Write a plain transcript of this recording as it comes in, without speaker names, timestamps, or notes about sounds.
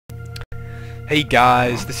Hey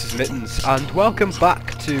guys, this is Mittens, and welcome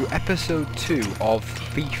back to episode 2 of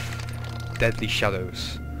Thief, Deadly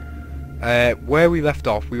Shadows. Where we left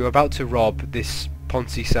off, we were about to rob this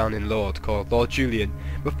Ponzi sounding lord called Lord Julian,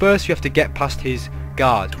 but first we have to get past his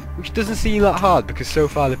guard, which doesn't seem that hard because so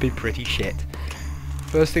far they've been pretty shit.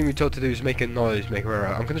 First thing we told to do is make a noise maker.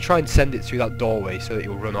 I'm going to try and send it through that doorway so that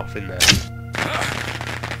he'll run off in there.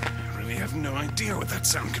 I really have no idea what that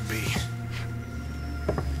sound could be.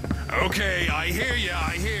 Okay, I hear ya,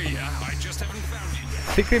 I just haven't found you yet.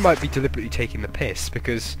 I think they might be deliberately taking the piss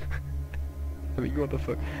because... I mean, what the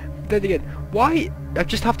fuck? Then again, why... I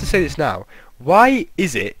just have to say this now. Why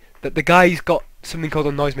is it that the guy's got something called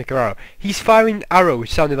a noisemaker arrow? He's firing an arrow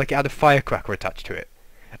which sounded like it had a firecracker attached to it.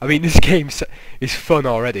 I mean, this game is fun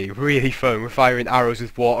already, really fun. We're firing arrows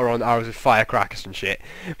with water on, arrows with firecrackers and shit.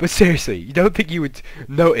 But seriously, you don't think you would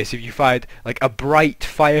notice if you fired like a bright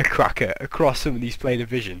firecracker across somebody's plane of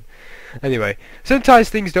vision? Anyway, sometimes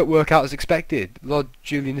things don't work out as expected. Lord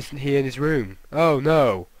Julian isn't here in his room. Oh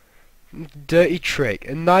no. Dirty trick.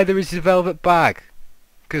 And neither is his velvet bag.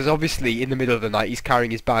 Because obviously in the middle of the night he's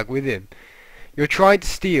carrying his bag with him. You're trying to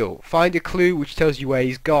steal. Find a clue which tells you where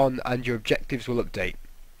he's gone and your objectives will update.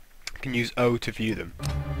 You can use O to view them.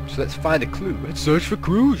 So let's find a clue. Let's search for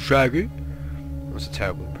clues, Shaggy. That was a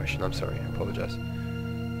terrible impression, I'm sorry, I apologise.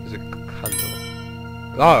 There's a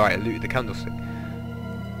candle. Oh, alright, I looted the candlestick.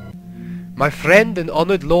 My friend and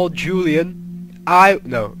honoured Lord Julian,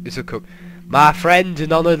 No, it's a cook. My friend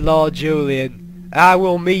and honoured Lord Julian, I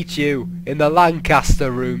will meet you in the Lancaster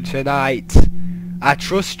room tonight. I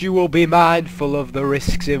trust you will be mindful of the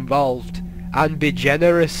risks involved and be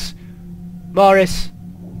generous. Morris,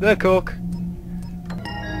 the cook.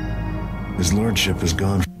 His lordship has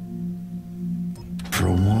gone for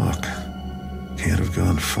a walk. Can't have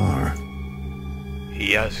gone far.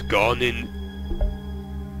 He has gone in...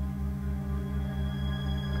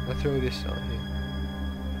 I'll throw this on here.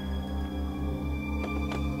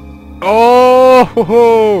 Oh! Ho,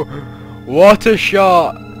 ho, what a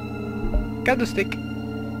shot! Candlestick!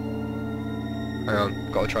 Hang on,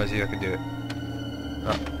 gotta try and see if I can do it.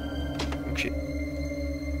 Ah. Oh shit.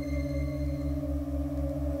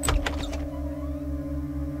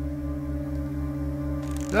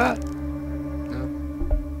 Ah! No.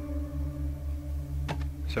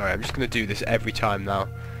 Sorry, I'm just gonna do this every time now.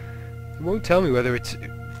 It won't tell me whether it's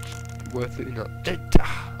worth it or not.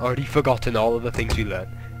 Already forgotten all of the things we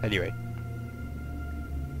learned. Anyway.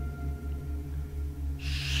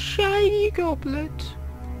 Shiny goblet.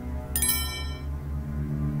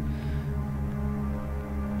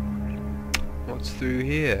 What's through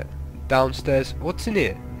here? Downstairs. What's in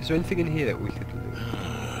here? Is there anything in here that we could loot?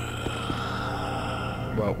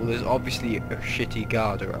 Well, there's obviously a shitty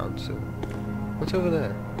guard around, so... What's over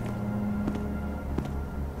there?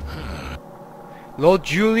 Lord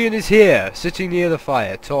Julian is here, sitting near the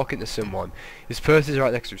fire, talking to someone. His purse is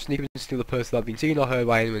right next to him. Sneak up and steal the purse without being seen or heard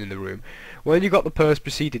by anyone in the room. When you got the purse,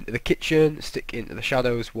 proceed into the kitchen, stick into the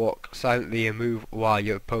shadows, walk silently and move while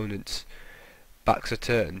your opponent's backs are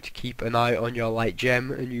turned. Keep an eye on your light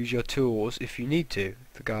gem and use your tools if you need to.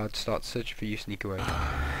 If the guard starts searching for you, sneak away.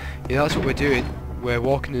 Yeah, that's what we're doing. We're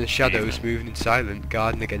walking in the shadows, moving in silent,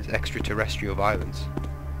 guarding against extraterrestrial violence.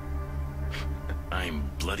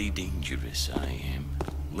 I'm bloody dangerous, I am.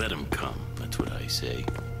 Let 'em come, that's what I say.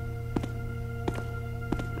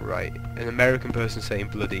 Right, an American person saying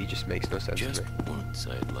bloody just makes no sense Just to me. once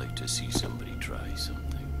I'd like to see somebody try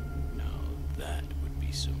something. Now that would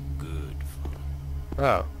be some good fun.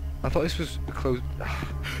 Oh, I thought this was a close... Let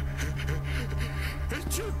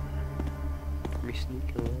me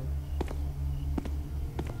sneak away.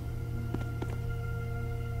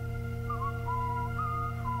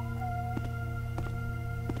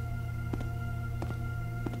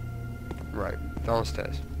 Right,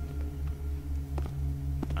 downstairs.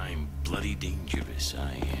 I'm bloody dangerous,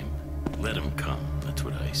 I am. Let 'em come, that's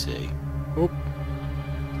what I say. Oh.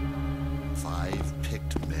 5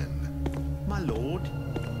 picked men. My lord.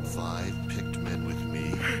 5 picked men with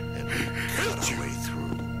me, and we cut our way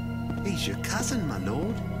through. He's your cousin, my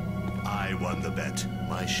lord. I won the bet.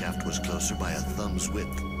 My shaft was closer by a thumb's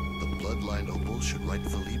width. The bloodline opal should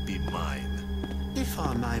rightfully be mine. If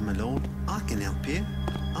I may, my lord, I can help you.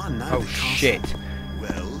 I know Oh the castle. shit.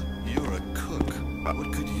 Well, you're a cook.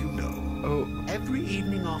 What could you know? Oh, Every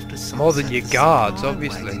evening after sunset, more than your the guards, supply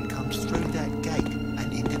obviously. wagon comes through that gate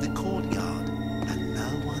and into the courtyard, and no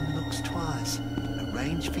one looks twice.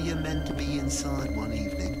 Arrange for your men to be inside one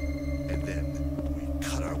evening. And then we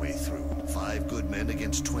cut our way through. 5 good men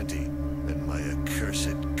against 20, and my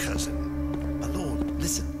accursed cousin. My lord,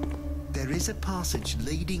 listen. There There is a passage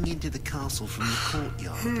leading into the castle from the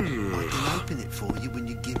courtyard. I can open it for you when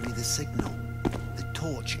you give me the signal. The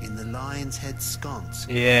torch in the lion's head sconce.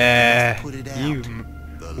 Yeah, Put it out. you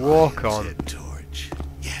The walk lion's on, head torch.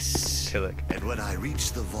 Yes. Tillich. And when I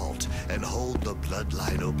reach the vault and hold the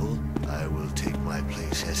bloodline opal, I will take my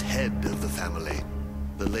place as head of the family.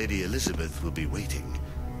 The Lady Elizabeth will be waiting.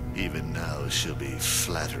 Even now she'll be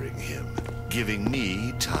flattering him, giving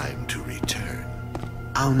me time to return.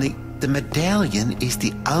 Only the medallion is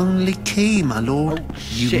the only key, my lord. Oh,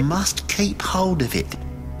 you shit. must keep hold of it.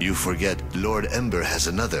 You forget Lord Ember has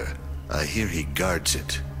another. I hear he guards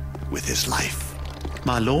it with his life.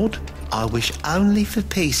 My lord, I wish only for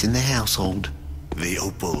peace in the household. The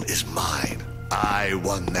opal is mine. I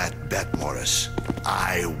won that bet, Morris.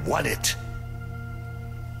 I won it.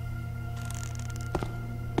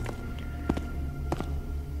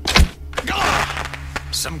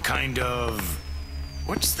 Some kind of...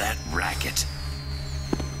 What's that racket?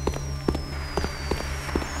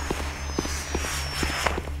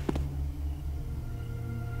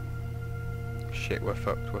 Shit, we're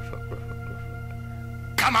fucked, we're fucked, we're fucked, we're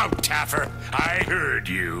fucked. Come out, Taffer! I heard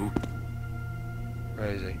you. Where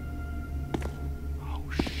is he? Oh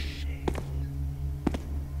shit.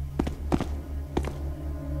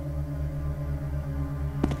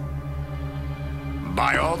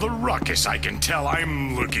 By all the ruckus, I can tell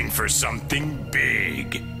I'm looking for something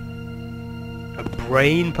big. A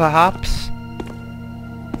brain, perhaps?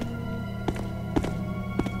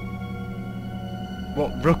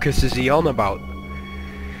 What ruckus is he on about?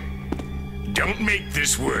 Don't make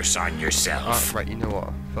this worse on yourself. Right, you know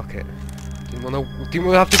what? Fuck it. Didn't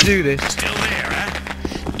wanna have to do this. Still there,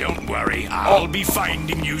 huh? Don't worry, I'll be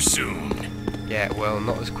finding you soon. Yeah, well,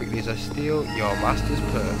 not as quickly as I steal your master's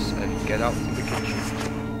purse and get out to the kitchen.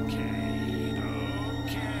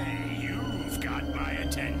 Okay, you've got my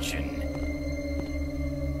attention.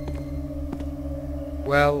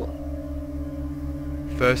 Well,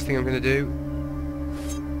 first thing I'm gonna do.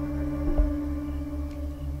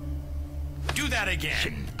 Do that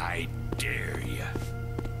again, I dare you.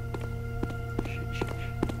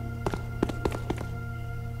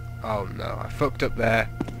 Oh no, I fucked up there.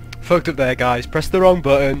 Fucked up there, guys. Pressed the wrong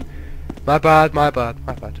button. My bad, my bad,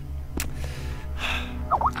 my bad.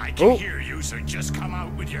 I can hear you, so just come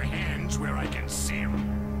out with your hands where I can see them.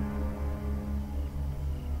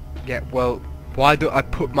 Yeah, well, why don't I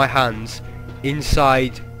put my hands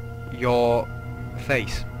inside your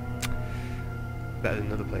face? Better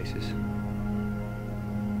than other places.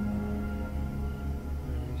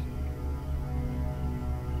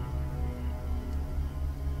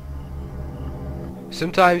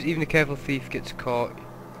 Sometimes even a careful thief gets caught.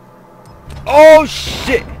 Oh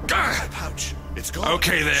shit! Pouch. It's gone.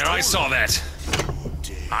 Okay there, I saw that.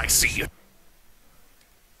 I see you.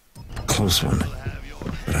 Close one.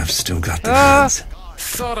 But I've still got the goods.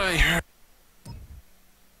 Thought I heard...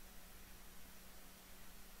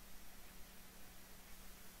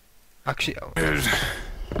 Actually,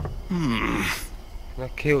 can I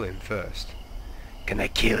kill him first? Can I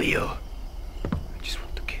kill you? I just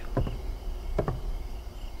want to kill.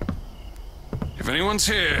 If anyone's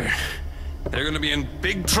here, they're gonna be in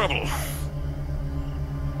big trouble.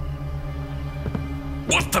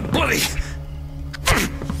 What the bloody...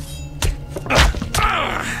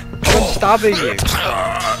 I'm stabbing you.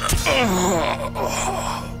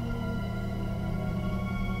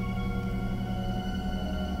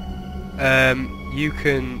 You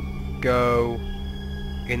can go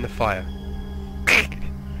in the fire.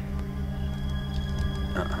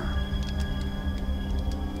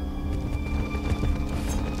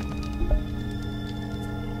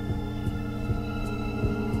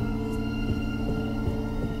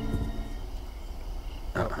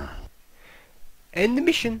 End the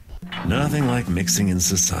mission. Nothing like mixing in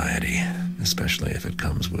society, especially if it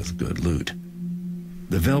comes with good loot.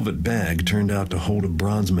 The velvet bag turned out to hold a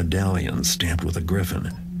bronze medallion stamped with a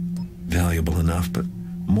griffin. Valuable enough, but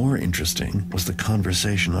more interesting was the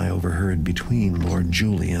conversation I overheard between Lord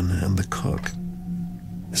Julian and the cook.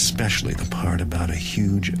 Especially the part about a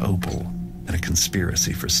huge opal and a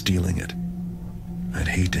conspiracy for stealing it. I'd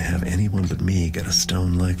hate to have anyone but me get a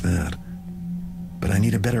stone like that. But I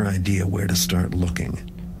need a better idea where to start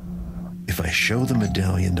looking. If I show the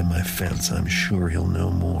medallion to my fence, I'm sure he'll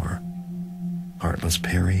know more. Heartless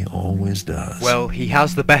Perry always does. Well, he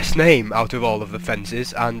has the best name out of all of the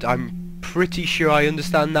fences, and I'm pretty sure I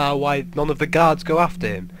understand now why none of the guards go after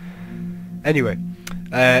him. Anyway,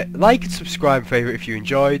 like and subscribe and favourite if you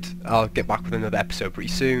enjoyed. I'll get back with another episode pretty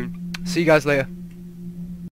soon. See you guys later.